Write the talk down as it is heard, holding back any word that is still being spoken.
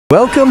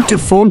Welcome to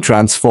Phone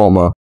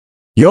Transformer,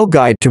 your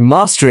guide to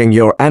mastering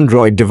your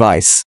Android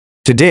device.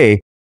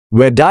 Today,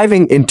 we're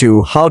diving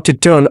into how to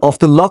turn off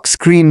the lock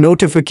screen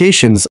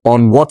notifications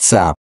on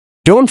WhatsApp.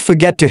 Don't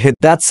forget to hit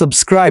that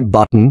subscribe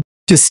button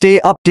to stay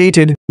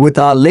updated with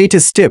our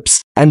latest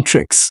tips and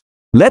tricks.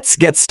 Let's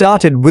get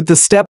started with the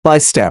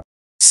step-by-step.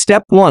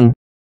 Step 1.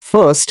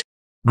 First,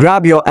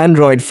 grab your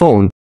Android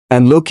phone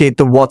and locate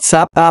the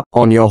WhatsApp app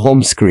on your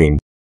home screen.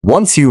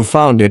 Once you've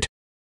found it,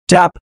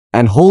 tap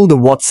and hold the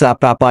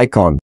WhatsApp app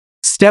icon.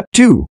 Step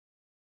 2.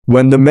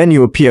 When the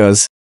menu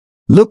appears,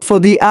 look for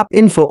the App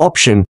Info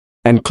option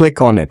and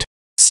click on it.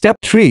 Step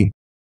 3.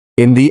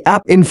 In the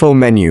App Info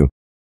menu,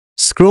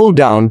 scroll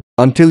down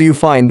until you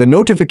find the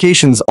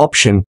Notifications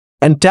option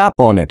and tap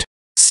on it.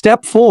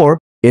 Step 4.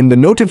 In the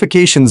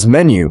Notifications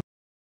menu,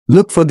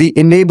 look for the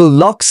Enable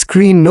Lock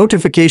Screen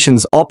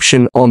Notifications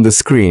option on the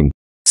screen.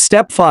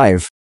 Step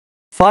 5.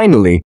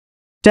 Finally,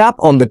 tap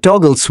on the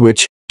toggle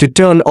switch to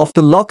turn off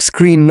the lock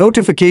screen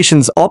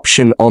notifications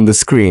option on the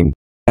screen.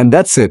 And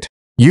that's it.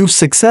 You've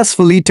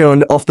successfully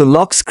turned off the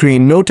lock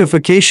screen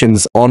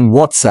notifications on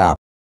WhatsApp.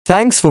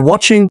 Thanks for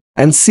watching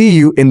and see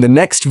you in the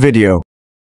next video.